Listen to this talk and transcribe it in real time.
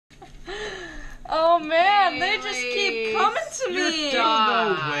Oh man, they just keep coming to me.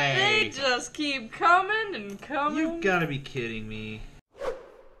 No way. They just keep coming and coming. You've got to be kidding me.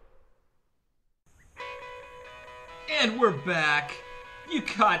 And we're back. You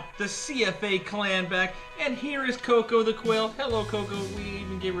got the CFA clan back, and here is Coco the Quail. Hello, Coco. We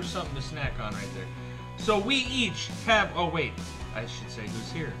even gave her something to snack on right there. So we each have. Oh wait, I should say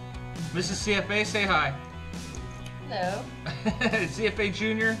who's here. Mrs. CFA, say hi. Hello.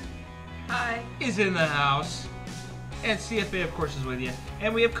 CFAJr. Hi. Is in the house. And CFA, of course, is with you.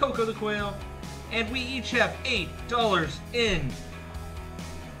 And we have Coco the Quail. And we each have $8 in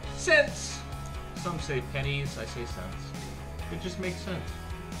cents. Some say pennies, I say cents. It just makes sense.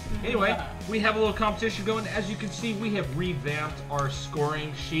 Anyway, we have a little competition going. As you can see, we have revamped our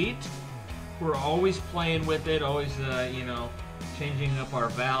scoring sheet. We're always playing with it, always, you know, changing up our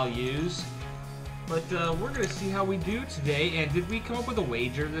values. But we're going to see how we do today. And did we come up with a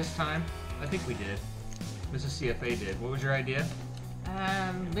wager this time? I think we did. Mrs. CFA did. What was your idea?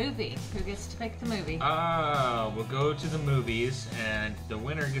 Movie. Who gets to pick the movie? We'll go to the movies, and the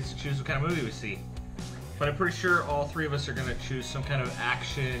winner gets to choose what kind of movie we see. But I'm pretty sure all three of us are going to choose some kind of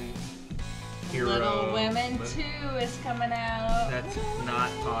action hero. Little Women 2 is coming out. That's not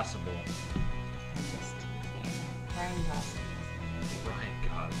possible. Just kidding. Ryan Gosling. Ryan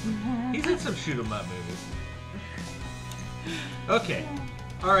Gosling. He's in some shoot 'em up movies. Okay.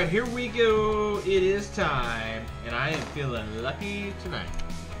 Alright, here we go. It is time. And I am feeling lucky tonight.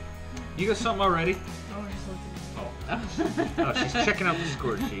 You got something already? Oh, just looking. Oh, she's checking out the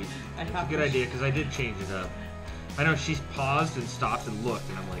score sheet. That's a good idea, because I did change it up. I know she's paused and stopped and looked,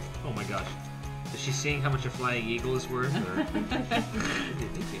 and I'm like, oh my gosh. Is she seeing how much a flying eagle is worth? Or...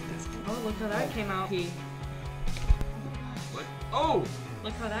 Oh, look how that came out. What? Oh!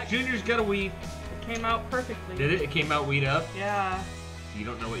 Look how that Junior's got a wheat. came out perfectly. Did it? It came out wheat up? Yeah. You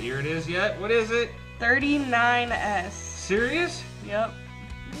don't know what year it is yet? What is it? 39S. Serious? Yep.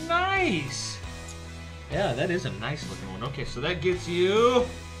 Nice! Yeah, that is a nice looking one. Okay, so that gets you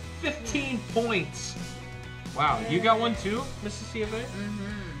 15 points. Wow, you got one too, Mrs. CFA?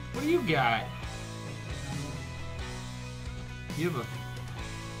 Mm-hmm. What do you got? You have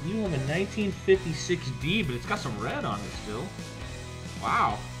a 1956D, but it's got some red on it still.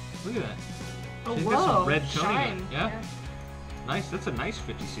 Wow, look at that. Oh, She's whoa. got some red toning on Shine. it. Yeah? Nice, that's a nice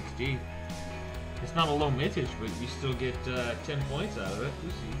 56D. It's not a low mintage, but you still get 10 points out of it.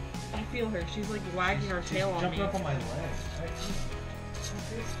 Lucy. I feel her. She's like wagging her tail on me. Jumping up on my legs.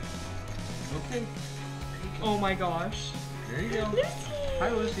 Okay. Oh my gosh. There you go. Lucy. Hi,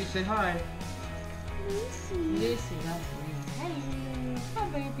 Lucy. Say hi. Lucy. Lucy loves me. Hey. Hi,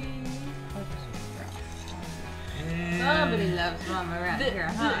 baby. And Somebody loves Mama right here,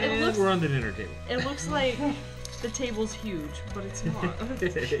 huh? It and looks- we're on the dinner table. It looks like the table's huge, but it's not.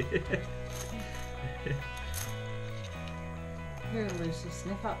 Here, Lucy,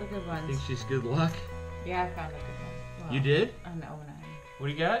 sniff out the good ones. Think she's good luck? Yeah, I found a good one. Well, You did? An 09. What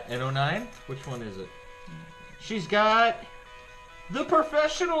do you got? An 09? Which one is it? She's got the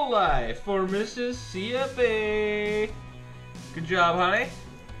professional life for Mrs. CFA. Good job, honey.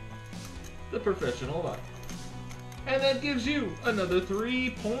 The professional life. And that gives you another 3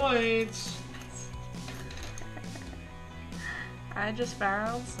 points. I just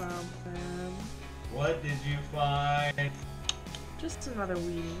found something. What did you find? Just another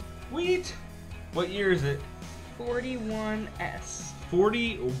weenie. Wheat. What year is it? 41S.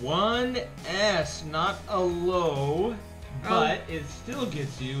 41S. Not a low, but it still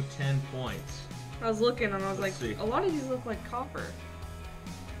gets you 10 points. I was looking and I was Let's like, see. a lot of these look like copper.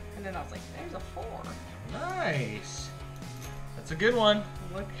 And then I was like, there's a 4. Nice. That's a good one.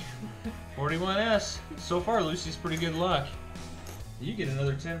 Look. 41S. So far, Lucy's pretty good luck. You get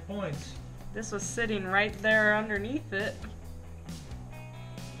another 10 points. This was sitting right there underneath it.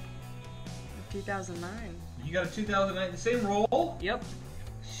 2009. You got a 2009, the same roll? Yep.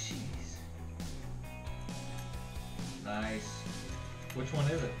 Jeez. Nice. Which one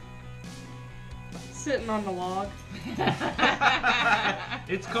is it? Sitting on the log.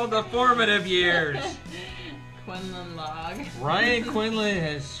 It's called the formative years. Quinlan log. Ryan Quinlan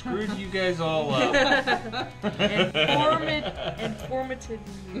has screwed you guys all up. Informative.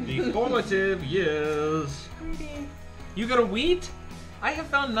 The formative years. You got a wheat? I have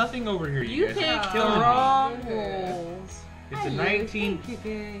found nothing over here, you You guys. picked the Killing me. wrong holes. It's a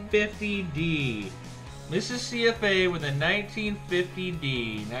 1950D. Mrs. CFA with a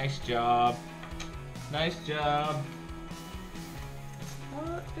 1950D. Nice job. Nice job.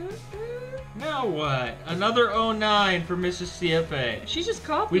 Now what? Another 09 for Mrs. CFA. She's just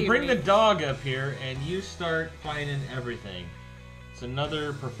copying We bring me. the dog up here and you start finding everything. It's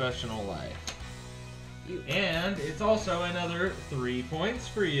another professional life. you. And it's also another 3 points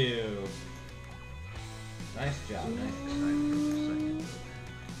for you. Nice job. Nice.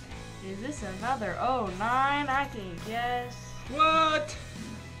 Is this another 09? I can guess. What?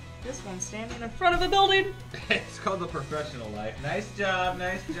 This one's standing in front of a building. It's called the professional life. Nice job.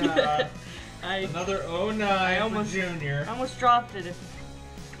 Nice job. Another 09 for Junior. I almost dropped it if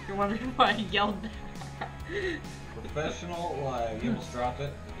you're wondering why I yelled that. Professional life. You almost dropped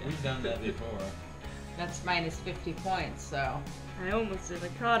it. We've done that before. That's minus 50 points, so. I almost did. I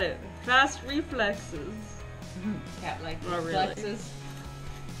caught it. Fast reflexes. Cat like Not really. reflexes.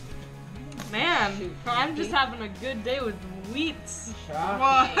 Man, Shoot, I'm just having a good day with wheats.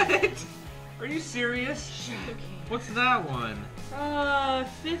 Shocking. What? Are you serious? Shocking. What's that one?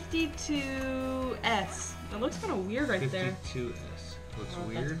 52S. It looks kind of weird right there. 52S. Looks Oh,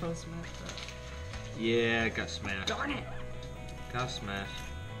 weird. That's close, man. Yeah, it got smashed. Darn it. Got smashed.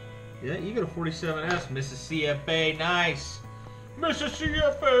 Yeah, you got a 47S, MrsCFA. Nice.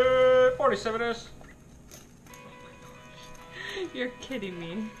 MrsCFA 47S. You're kidding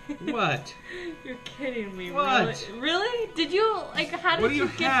me. What? You're kidding me. What? Really? Really? Did you, like, how What did do you you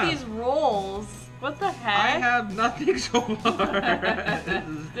get have? these rolls? What the I heck? have nothing so far.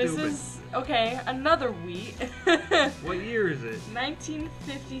 This stupid. is, okay, another wheat. What year is it?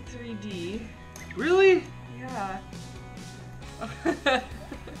 1953D. Really? Yeah.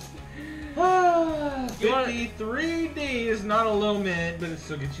 53D is not a low mint, but it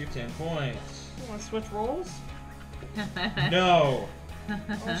still gets you 10 points. You want to switch rolls? No.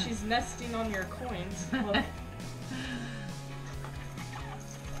 Oh, she's nesting on your coins. Look.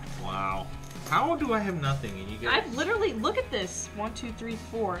 Wow. How do I have nothing and you get? I've literally, look at this. 1, 2, 3,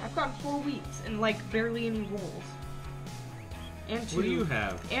 4. I've got 4 wheats and like barely any rolls. And 2. What do you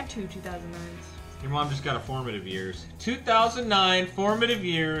have? And 2 2009s. Your mom just got a formative years. 2009 formative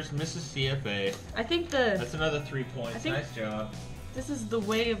years, MrsCFA. I think That's another 3 points. think- Nice job. this is the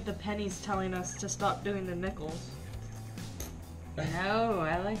way of the pennies telling us to stop doing the nickels. No,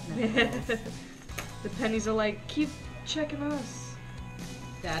 I like that. The pennies are like, keep checking us.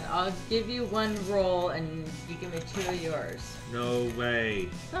 Dad, I'll give you 1 roll and you give me 2 of yours. No way.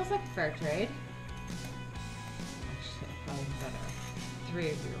 Sounds like fair trade. Actually, probably better. 3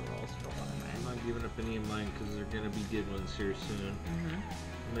 of your rolls for 1 of I'm mine. not giving up any of mine because they're gonna be good ones here soon.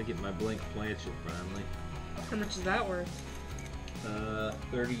 I'm gonna get my blank planchet finally. How much is that worth?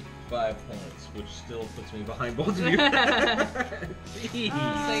 35 points, which still puts me behind both of you.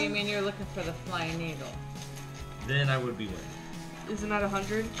 Jeez. So you mean you're looking for the flying eagle? Then I would be winning. Isn't that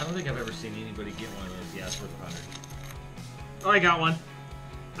 100? I don't think I've ever seen anybody get one of those. Yeah, it's worth 100. Oh, I got one.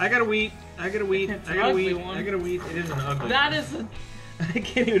 I got a wheat. I got a wheat. It's I an got a ugly wheat. one. I got a wheat. It is an ugly That one. is a... I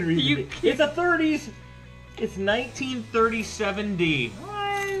can't even read You it. It's a 30s. It's 1937D.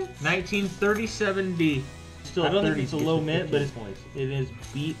 What? 1937D. Still, I don't think it's a low mint, but it is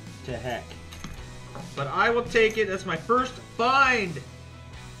beat to heck. But I will take it. That's my first find.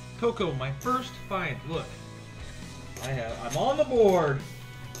 Coco, my first find. Look, I'm on the board.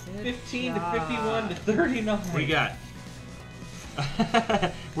 Good 15 job. to 51 to 39. We got.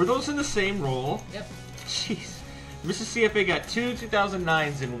 Were those in the same roll? Yep. Jeez. MrsCFA got 2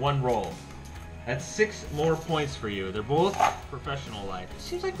 2009s in 1 roll. That's 6 more points for you. They're both professional life. It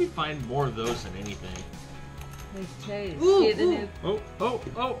seems like we find more of those than anything. Me too. Ooh, See the new Oh.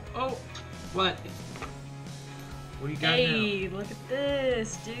 What? What do you got Hey, look at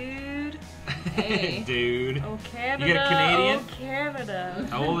this, dude. now? Hey. Dude. Oh, Canada. You got Canadian? Oh, Canada.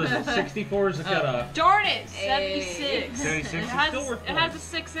 How old is it? 64 is the cutoff. Darn it, Hey. 76. 76 It is has, still worth it has a points.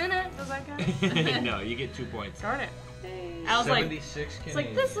 6 in it. Does that count? No, you get 2 points. Darn it. Hey. I was like, 76 it's like,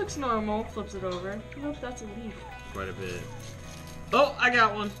 Canadian. this looks normal. Flips it over. Nope, that's a leaf. Quite a bit. Oh, I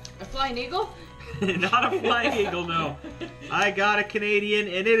got one. A flying eagle? Not a flying eagle, no. I got a Canadian,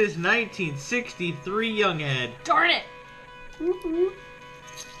 and it is 1963 Younghead. Darn it. Do you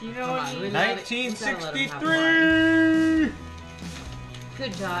know Come what on, you we mean? gotta- 1963!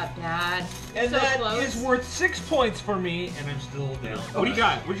 Good job, Dad. And So that close. is worth 6 points for me, and I'm still down. What do you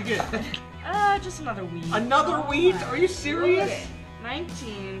got? What'd you get? Just another weed. Another wheat? Are you serious?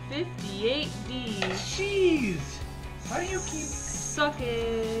 1958D. Jeez! How do you keep... Suck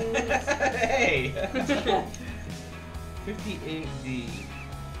it. Hey! 58D.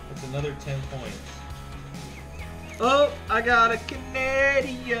 That's another 10 points. Oh, I got a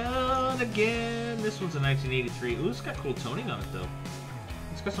Canadian again. This one's a 1983. Ooh, it's got cool toning on it, though.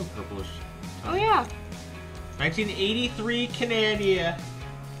 It's got some purplish. Oh, yeah. 1983 Canada.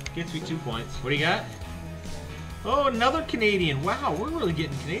 Gets me 2 points. What do you got? Oh, another Canadian. Wow, we're really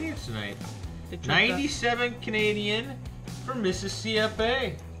getting Canadians tonight. 97 Canadian for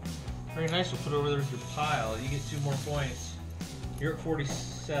MrsCFA. Very nice. We'll put it over there with your pile. You get 2 more points. You're at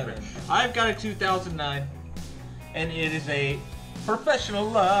 47. I've got a 2009, and it is a professional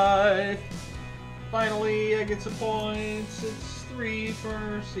life. Finally, I get some points. It's 3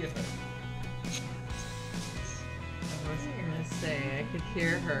 for CFA. I was gonna say I could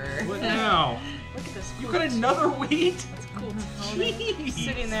hear her. What now? Look at this. You cool got another wheat? That's cool toner. Jeez.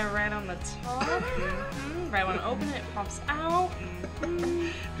 Sitting there right on the top. Right when I open it, it pops out.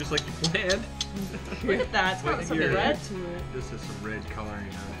 Just like you planned. Look at that. It's got What some year? red to it. This is some red coloring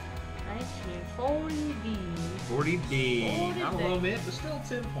on it. 1940D. 40D. 40D. Not a low mint, but still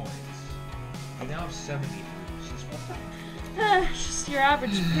 10 points. And now I'm 70. It's just your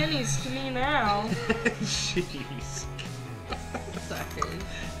average pennies to me now. Jeez. Suckers.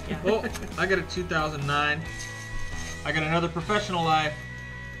 Yeah. Well, I got a 2009. I got another professional life.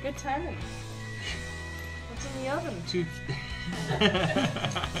 Good timing. What's in the oven?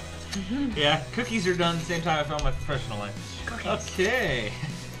 Yeah, cookies are done at the same time I found my professional life. Cookies. Okay.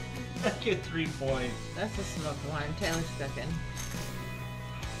 I get 3 points. That's a smoked one. Taylor's cooking.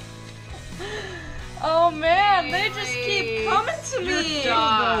 Oh man, they just keep coming to me.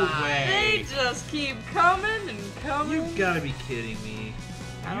 No way. They just keep coming and coming. You've got to be kidding me.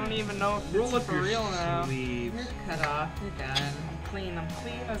 I don't even know if Roll it's up for your real now. sleeves. You're cut off. You're done. I'm clean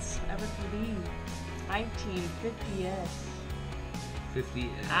as ever can be. 1950s. 50.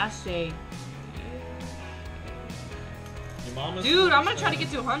 I say, Your mama's dude, I'm gonna try to get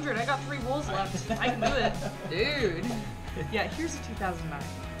to 100. I got 3 rolls left. I can do it. Dude. Yeah, here's a 2009.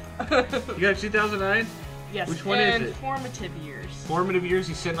 You got a 2009? Yes. Which one is and it? Formative years. Formative years,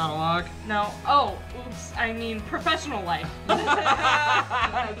 he's sitting on a log? No. Oh, oops. I mean, professional life.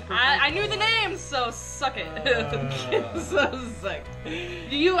 I knew the names, so suck it. So suck.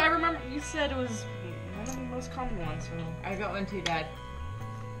 I remember you said it was one of the most common ones. So. I got one too, Dad.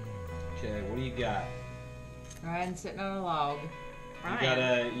 Okay, what do you got? Riding sitting on a log.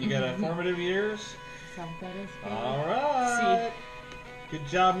 You got a formative years? Something is good. All right. Good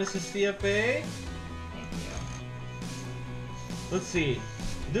job, Mrs. CFA. Thank you. Let's see.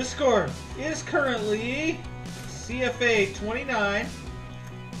 This score is currently CFA 29,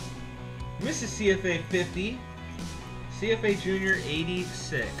 Mrs. CFA 50, CFAJr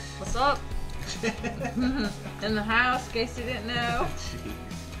 86. What's up? In the house, in case you didn't know. Jeez.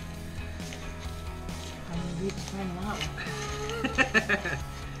 I'm gonna be finding that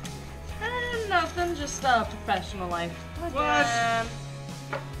one. Nothing, just professional life. What?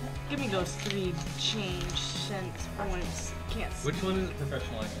 Give me those 3 change cents points. Can't see. Which one is it?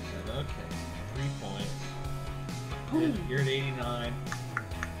 Professional, like I said. Okay. 3 points. Boom. You're at 89.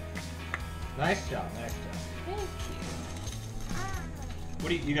 Nice job, nice job. Thank you. What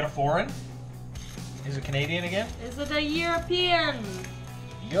do you got a foreign? Is it Canadian again? Is it a European?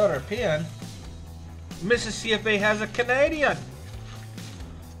 European? Mrs. CFA has a Canadian.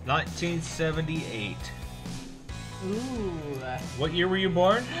 1978. Ooh. What year were you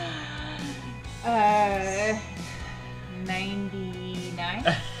born? 99.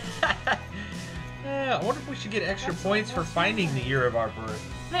 I wonder if we should get extra points for finding the year of our birth.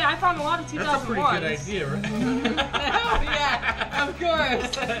 Hey, I found a lot of 2001s. That's a pretty good idea, right? Oh, yeah, of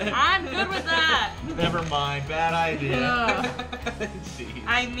course. I'm good with that. Never mind, bad idea. Oh. Jeez.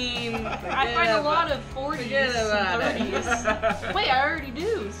 I mean, I find a lot of 40s Forget about it. and 30s. Wait, I already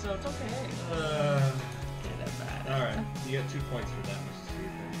do, so it's okay. Forget about it. Alright, you got 2 points for that, Mrs.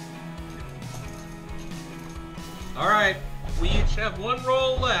 CFA. Alright, we each have 1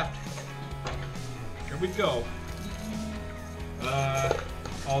 roll left. Here we go.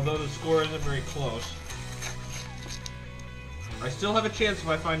 Although the score isn't very close. I still have a chance if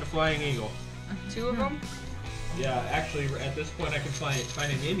I find a flying eagle. 2 of them? Yeah, actually, at this point I can find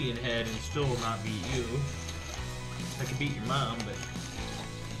an Indian head and still not beat you. I could beat your mom, but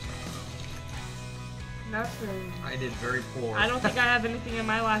Nothing. I did very poor. I don't think I have anything in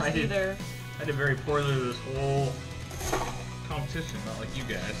my last I did. either. I did very poorly this whole competition, not like you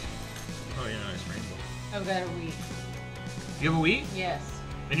guys. Oh, yeah, nice rainbow. I've got a wheat. You have a wheat? Yes.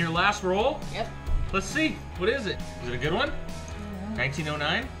 In your last roll? Yep. Let's see. What is it? Is it a good one?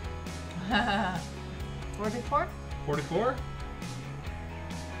 1909? 44? 44?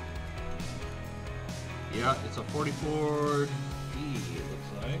 Yeah, it's a 44D, it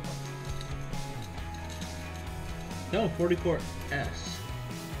looks like. No, 44S.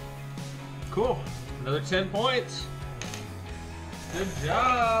 Cool. Another 10 points. Good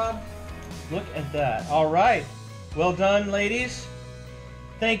job. Look at that. All right. Well done, ladies.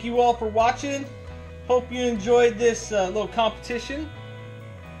 Thank you all for watching. Hope you enjoyed this little competition.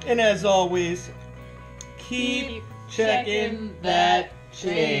 And as always, keep checking that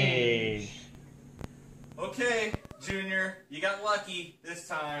chain. Okay, Junior, you got lucky this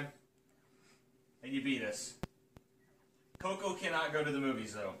time, and you beat us. Coco cannot go to the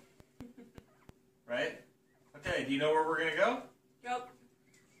movies, though. Right? Okay, do you know where we're gonna go? Yep.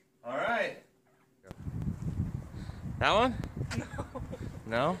 All right. That one? No.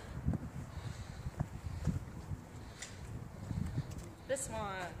 No? This one.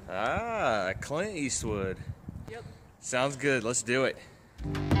 Ah, Clint Eastwood. Yep. Sounds good. Let's do it.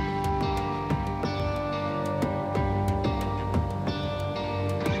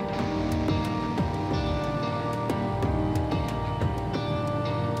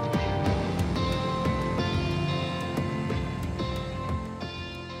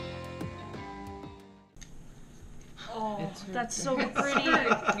 That's so pretty.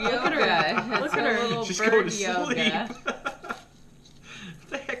 Yoga. Look at her. Little She's bird going to yoga. sleep. What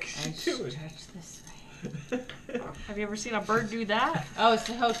the heck is And she doing? stretch this way. Have you ever seen a bird do that? Oh, it's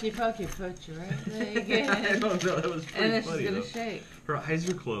the hokey pokey. Put your right leg in. I don't know. That was pretty And then funny, she's gonna though. shake. Her eyes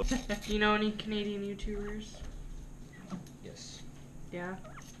are closed. Do you know any Canadian YouTubers? Yes. Yeah.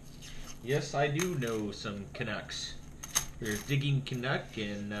 Yes, I do know some Canucks. There's Digging Canuck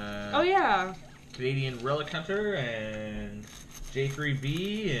and Oh yeah. Canadian Relic Hunter and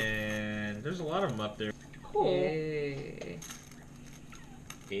J3B, and there's a lot of them up there. Cool. Hey.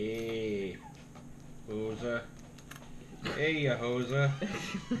 Hey, Hosa. Hey, ya Hosa.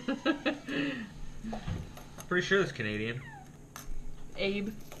 Pretty sure that's Canadian. Abe.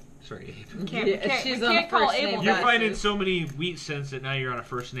 Sorry, Abe. Can't, Yeah, we can't, she's we on can't call first Abe name a You're basis. finding so many wheat cents that now you're on a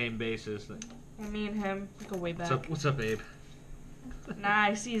first name basis. Me and him we go way back. What's up, Abe? Nah,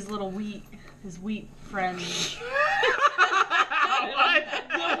 I see his his wheat friend. What?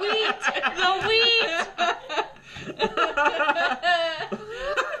 The wheat!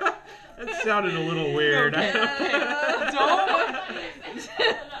 That sounded a little weird. Okay.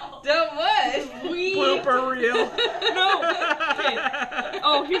 Don't what? Wheat! Blooper reel. No! Okay.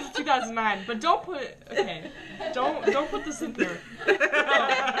 Oh, here's 2009, but don't put... Okay. Don't put this in here. No.